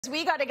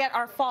We got to get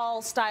our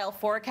fall style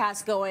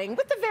forecast going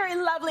with the very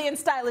lovely and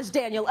stylish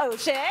Daniel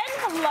Ocean.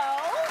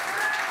 Hello.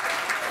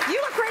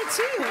 You look great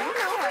too.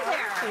 Over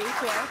there.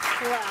 Thank you.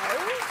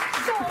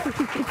 So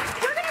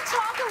we're going to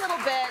talk a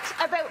little bit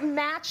about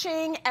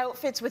matching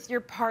outfits with your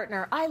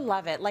partner. I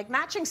love it. Like,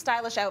 matching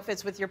stylish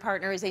outfits with your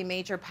partner is a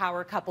major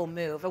power couple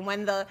move. And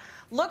when the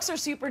looks are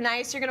super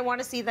nice, you're going to want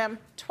to see them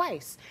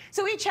twice.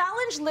 So we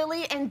challenged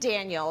Lily and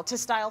Daniel to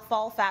style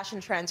fall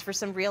fashion trends for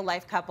some real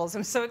life couples.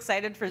 I'm so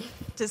excited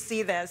to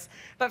see this.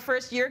 But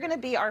first, you're going to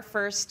be our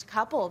first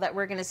couple that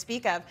we're going to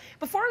speak of.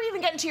 Before we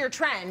even get into your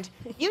trend,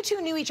 you two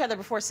knew each other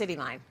before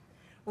Cityline.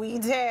 We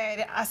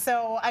did.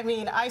 So, I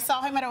mean, I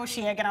saw him at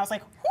Oceanic, and I was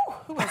like,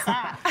 who was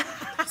that?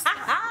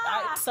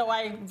 So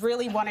I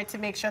really wanted to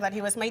make sure that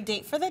he was my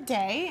date for the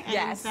day. And,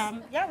 yes.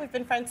 Yeah, we've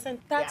been friends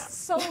since. That's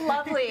so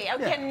lovely.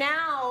 Okay,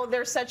 now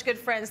they're such good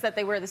friends that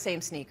they wear the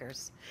same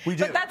sneakers. We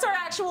do. But that's our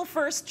actual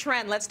first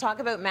trend. Let's talk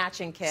about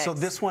matching kicks. So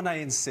this one I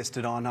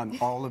insisted on. I'm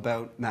all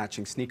about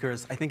matching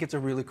sneakers. I think it's a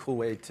really cool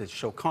way to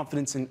show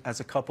confidence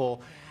as a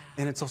couple.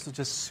 And it's also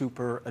just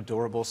super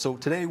adorable. So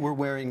today we're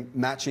wearing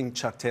matching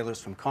Chuck Taylors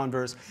from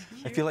Converse.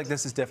 I feel like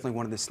this is definitely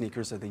one of the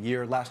sneakers of the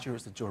year. Last year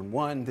was the Jordan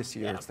 1. This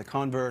year it's the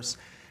Converse.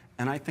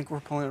 And I think we're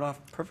pulling it off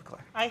perfectly.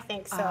 I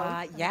think so.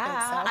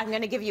 Yeah, I'm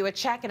going to give you a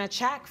check and a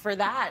check for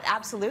that.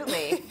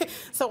 Absolutely.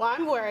 So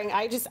I'm wearing,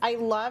 I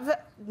love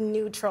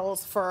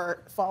neutrals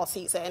for fall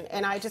season.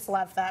 And I just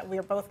love that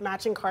we're both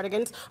matching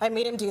cardigans. I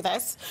made him do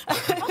this.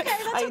 Okay, that's okay.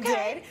 I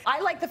did. I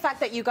like the fact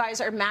that you guys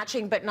are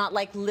matching, but not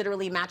like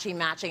literally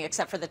matching,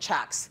 except for the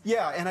chucks.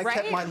 Yeah, and I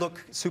kept my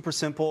look super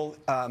simple.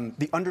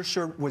 The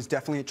undershirt was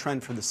definitely a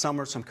trend for the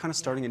summer, so I'm kind of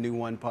starting a new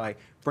one by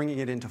bringing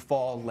it into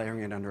fall, layering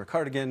it under a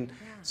cardigan. Yeah.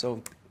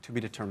 So to be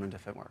determined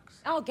if it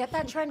works. Oh, get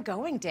that trend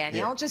going,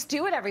 Daniel. Yeah. Just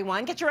do it,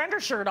 everyone. Get your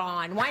undershirt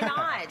on. Why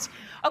not?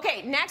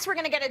 Okay, next we're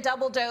going to get a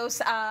double dose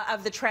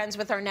of the trends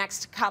with our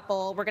next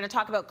couple. We're going to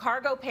talk about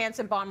cargo pants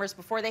and bombers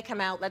before they come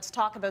out. Let's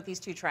talk about these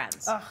two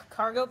trends.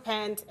 Cargo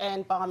pants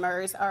and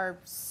bombers are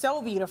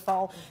so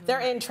beautiful. They're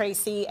in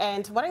Tracy,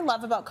 and what I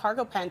love about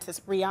cargo pants is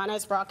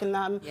Rihanna's rocking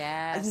them.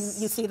 Yes.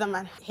 You see them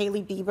on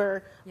Hailey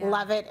Bieber. Yeah.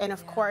 Love it. And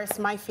of course,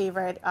 my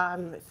favorite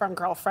from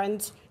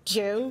Girlfriend,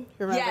 June.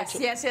 Remember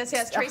June?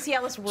 Yes. Tracy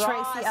Ellis Ross.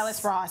 Tracy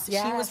Ellis Ross.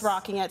 Yes. She was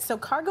rocking it. So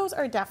cargos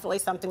are definitely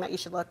something that you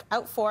should look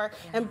out for.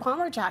 Yeah. And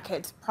bomber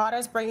jackets.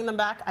 Prada's bringing them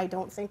back. I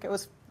don't think it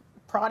was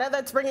Prada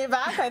that's bringing it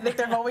back. I think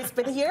they've always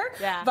been here.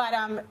 Yeah. But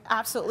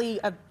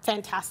absolutely a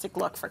fantastic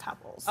look for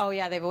couples. Oh,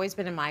 yeah, they've always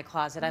been in my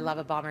closet. I love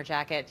a bomber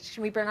jacket.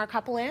 Should we bring our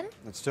couple in?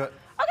 Let's do it.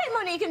 Okay,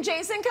 Monique and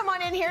Jason, come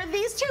on in here.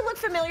 These two look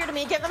familiar to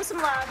me. Give them some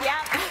love.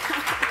 Yeah.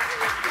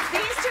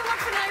 These two look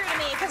familiar to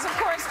me because, of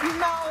course,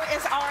 Mo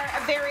is our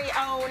very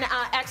own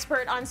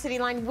expert on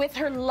Cityline with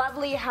her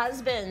lovely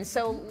husband.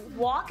 So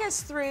walk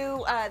us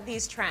through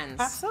these trends.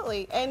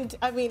 Absolutely. And,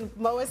 I mean,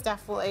 Mo is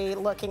definitely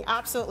looking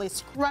absolutely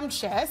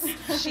scrumptious.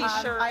 She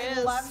sure is.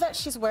 I love that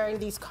she's wearing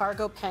these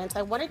cargo pants.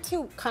 I wanted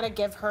to kind of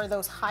give her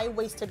those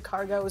high-waisted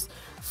cargos,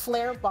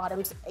 flare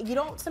bottoms.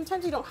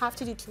 Sometimes you don't have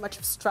to do too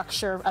much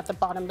structure at the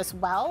bottom as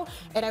well.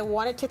 And I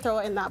wanted to throw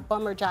in that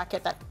bomber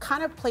jacket that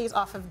kind of plays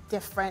off of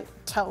different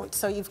tones.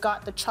 So you've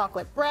got the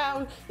chocolate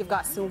brown, you've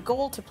got some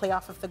gold to play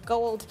off of the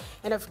gold,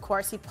 and of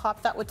course you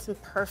pop that with some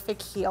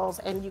perfect heels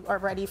and you are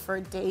ready for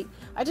a date.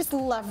 I just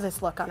love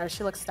this look on her.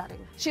 She looks stunning.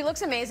 She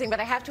looks amazing,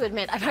 but I have to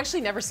admit, I've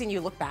actually never seen you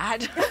look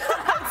bad. It's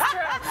true.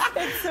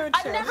 It's so true.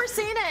 I've never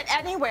seen it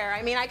anywhere.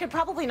 I mean, I could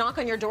probably knock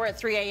on your door at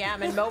 3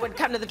 a.m. and Mo would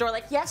come to the door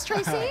like, yes,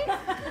 Tracy?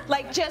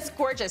 Like, just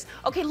gorgeous.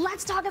 Okay,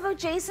 let's talk about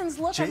Jason's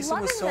look. Jason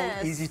was so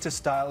easy to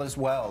style as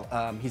well.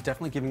 He's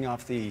definitely giving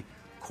off the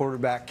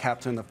quarterback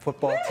captain of the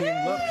football team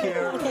look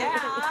here.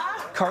 Yeah.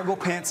 Cargo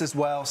pants as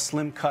well,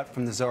 slim cut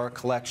from the Zara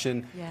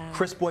collection. Yeah.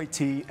 Crisp white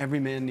tee. Every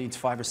man needs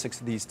 5 or 6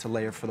 of these to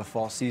layer for the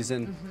fall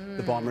season.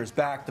 The bomber is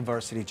back. The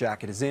varsity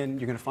jacket is in.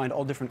 You're going to find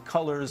all different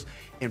colors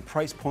and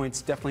price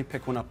points. Definitely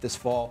pick one up this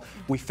fall.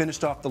 We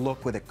finished off the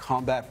look with a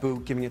combat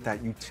boot, giving it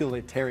that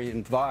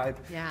utilitarian vibe.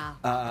 Yeah.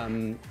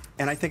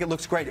 And I think it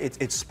looks great.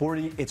 It's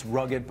sporty, it's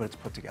rugged, but it's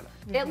put together.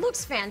 It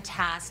looks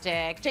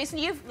fantastic. Jason,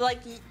 do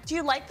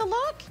you like the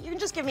look? You can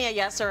just give me a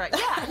yes or a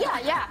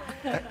yeah.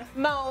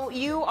 Mo,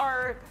 you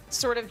are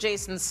sort of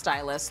Jason's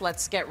stylist.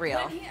 Let's get real.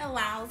 When he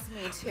allows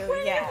me to,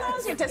 When he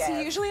allows you. Does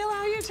he usually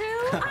allow you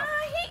to?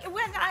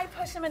 When I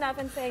push him enough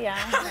and say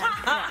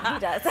yeah, he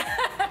does.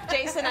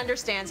 Jason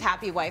understands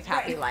happy wife,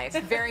 happy life.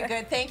 Very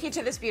good. Thank you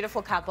to this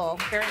beautiful couple.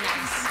 Very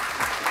nice.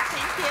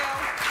 Thank you.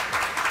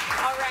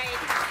 All right.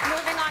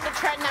 Moving on to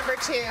trend number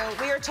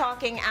 2. We are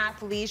talking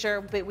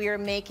athleisure, but we are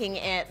making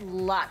it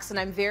luxe. And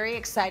I'm very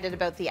excited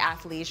about the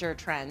athleisure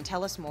trend.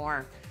 Tell us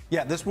more.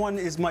 Yeah, this one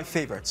is my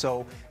favorite.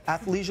 So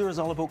athleisure is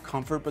all about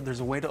comfort, but there's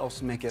a way to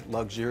also make it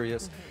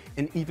luxurious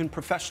and even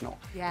professional.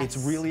 Yes. It's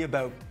really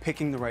about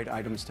picking the right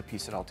items to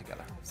piece it all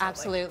together.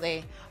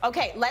 Absolutely.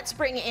 Okay, let's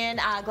bring in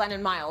Glenn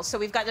and Miles. So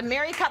we've got a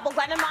married couple,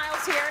 Glenn and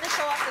Miles, here to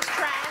show off this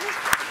trend.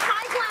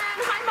 Hi,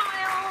 Glenn. Hi,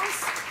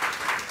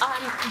 Miles.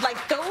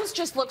 Like those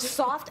just look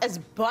soft as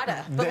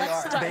butter. But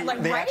let's start,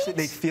 like, right?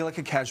 They feel like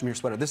a cashmere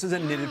sweater. This is a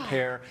knitted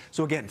pair.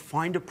 So again,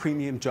 find a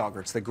premium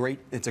jogger.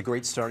 It's a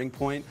great starting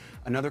point.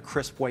 Another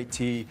crisp white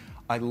tee.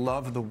 I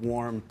love the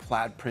warm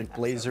plaid print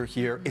blazer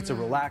here. It's a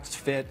relaxed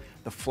fit.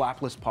 The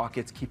flapless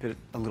pockets keep it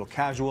a little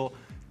casual.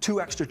 2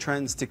 extra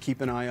trends to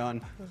keep an eye on.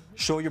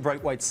 Show your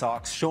bright white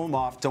socks. Show them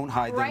off. Don't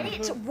hide them.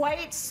 Bright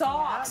white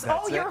socks. Yeah,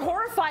 oh, you're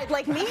horrified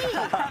like me.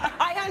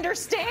 I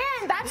understand.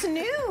 That's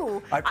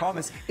new. I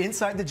promise.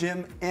 Inside the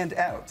gym and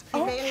out.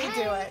 He made me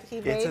do it. He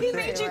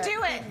made you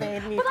do it.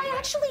 But I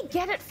actually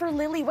get it for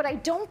Lily. What I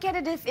don't get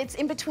it if it's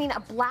in between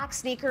a black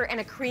sneaker and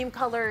a cream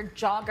colored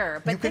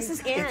jogger. But this is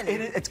in.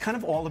 It's kind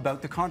of all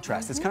about the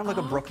contrast. It's kind of like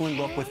a Brooklyn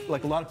look with,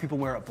 like, a lot of people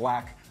wear a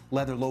black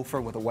leather loafer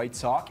with a white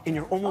sock, and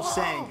you're almost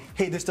saying,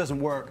 hey, this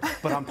doesn't work,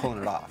 but I'm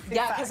pulling it off.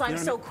 Yeah, because I'm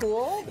so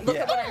cool. Look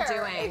at what I'm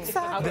doing.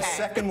 Exactly. Okay. The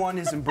second one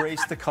is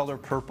embrace the color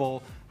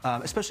purple,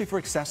 especially for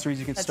accessories.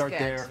 You can start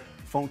there.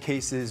 Phone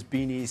cases,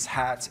 beanies,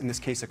 hats, in this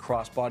case a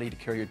crossbody to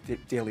carry your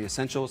daily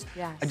essentials.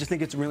 Yes. I just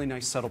think it's a really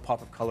nice subtle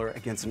pop of color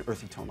against an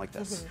earthy tone like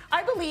this.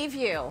 I believe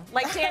you.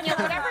 Like, Daniel,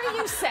 whatever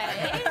you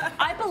say,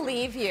 I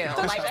believe you.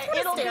 Like,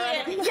 it'll be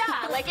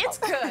yeah, like, it's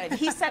good.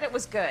 He said it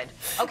was good.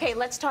 Okay,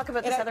 let's talk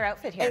about this other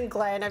outfit here. And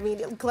Glenn, I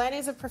mean, Glenn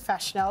is a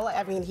professional.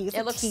 I mean, he's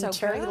a teacher.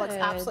 So he looks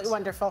absolutely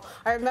wonderful.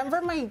 I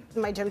remember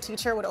my gym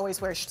teacher would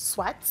always wear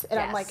sweats, and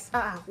I'm like,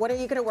 when are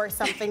you going to wear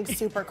something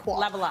super cool?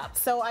 Level up.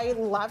 So I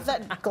love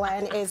that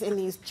Glenn is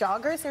in these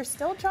joggers. They're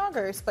still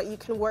joggers, but you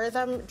can wear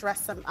them,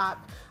 dress them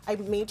up. I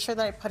made sure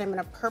that I put him in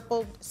a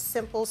purple,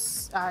 simple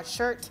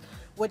shirt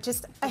with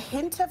just a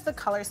hint of the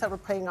colors that we're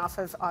playing off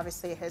of,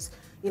 obviously, his,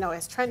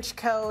 his trench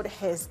coat,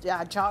 his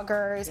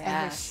joggers,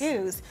 and his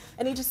shoes.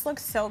 And he just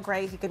looks so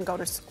great. He can go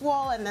to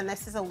school, and then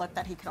this is a look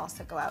that he can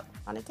also go out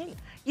on a date.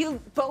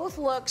 You both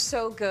look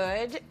so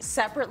good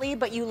separately,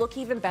 but you look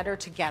even better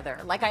together.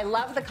 Like, I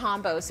love the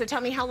combo. So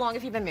tell me, how long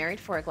have you been married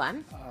for,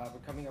 Glenn? We're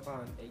coming up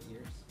on 8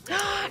 years. 8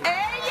 years!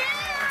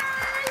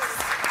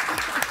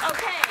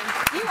 Okay,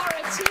 you are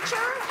a teacher.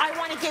 I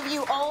want to give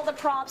you all the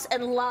props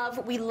and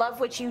love. We love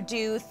what you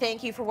do.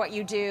 Thank you for what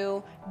you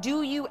do.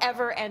 Do you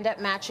ever end up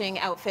matching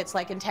outfits,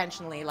 like,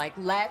 intentionally? Like,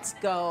 let's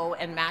go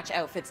and match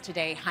outfits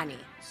today, honey.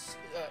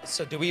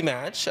 So do we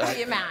match? Do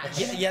you match?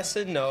 Yes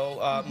and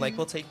no. Like,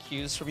 we'll take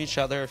cues from each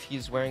other. If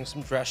he's wearing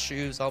some dress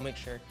shoes, I'll make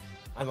sure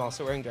I'm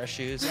also wearing dress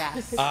shoes.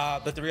 Yes.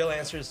 But the real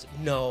answer is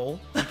no,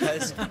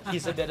 because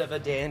he's a bit of a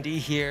dandy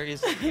here.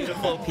 He's a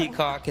beautiful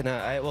peacock, and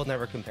I will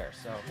never compare.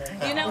 So.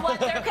 You know what?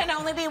 There can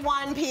only be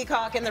one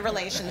peacock in the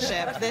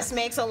relationship. This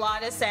makes a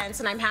lot of sense,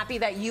 and I'm happy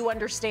that you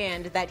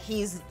understand that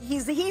he's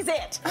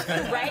it,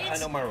 right? I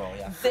know my role,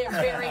 yeah. They're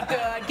very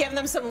good. Give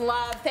them some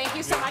love. Thank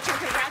you so much, and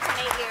congrats on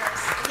 8 years.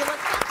 You look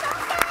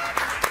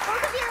fantastic,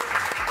 both of you.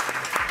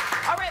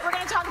 All right, we're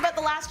going to talk about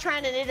the last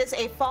trend, and it is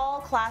a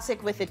fall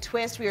classic with a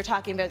twist. We were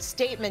talking about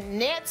statement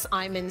knits.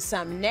 I'm in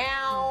some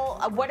now.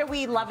 What are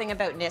we loving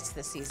about knits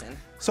this season?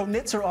 So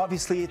knits are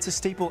obviously, it's a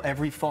staple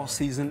every fall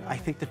season. I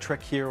think the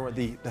trick here, or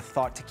the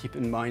thought to keep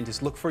in mind,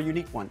 is look for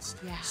unique ones.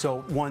 Yeah.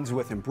 So ones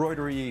with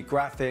embroidery,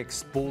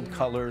 graphics, bold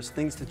colors,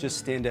 things that just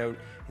stand out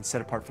and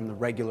set apart from the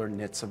regular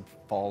knits of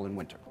fall and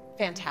winter.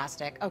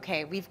 Fantastic.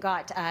 Okay, we've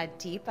got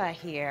Deepa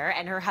here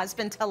and her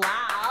husband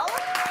Talal.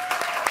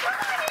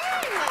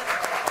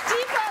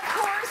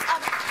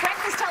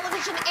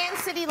 And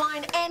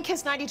Cityline and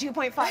Kiss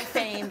 92.5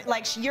 fame.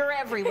 Like, you're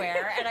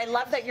everywhere, and I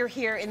love that you're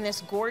here in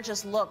this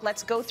gorgeous look.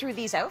 Let's go through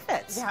these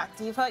outfits. Yeah,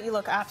 Deepa, you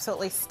look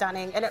absolutely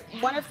stunning. And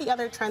one of the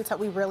other trends that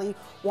we really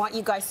want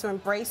you guys to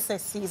embrace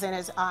this season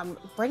is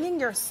bringing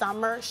your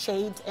summer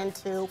shades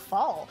into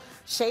fall.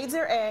 Shades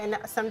are in.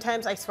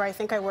 Sometimes, I swear, I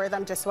think I wear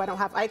them just so I don't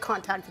have eye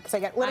contact because I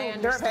get a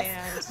little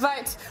nervous.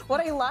 But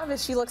what I love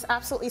is she looks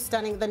absolutely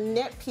stunning. The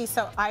knit piece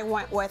that I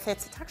went with,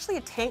 it's actually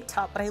a tank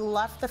top, but I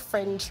love the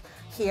fringe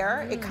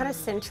here. It kind of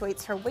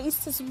accentuates her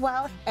waist as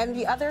well. And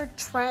the other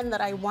trend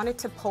that I wanted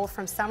to pull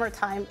from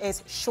summertime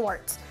is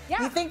shorts.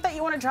 Yeah. You think that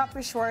you want to drop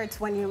your shorts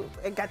when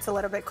it gets a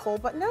little bit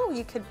cold, but no,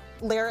 you could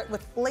layer it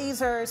with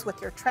blazers,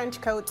 with your trench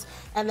coats,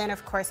 and then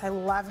of course I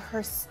love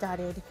her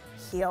studded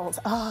heels.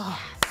 Oh.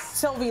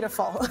 So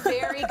beautiful.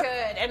 Very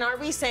good. And are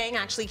we saying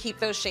actually keep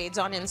those shades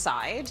on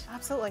inside?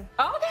 Absolutely.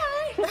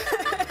 Okay.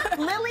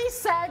 Lily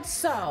said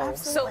so.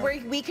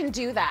 Absolutely. So we can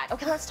do that.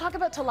 Okay, let's talk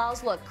about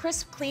Talal's look.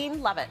 Crisp,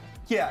 clean, love it.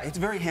 Yeah, it's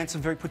very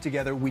handsome, very put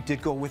together. We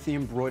did go with the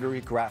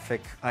embroidery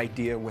graphic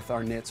idea with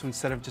our knit. So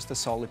instead of just a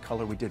solid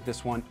color, we did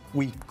this one.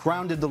 We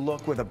grounded the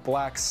look with a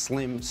black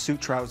slim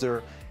suit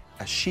trouser,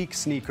 a chic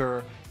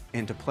sneaker,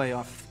 and to play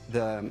off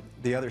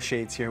the other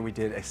shades here, we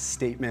did a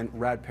statement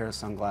rad pair of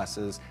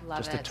sunglasses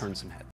just to turn some heads.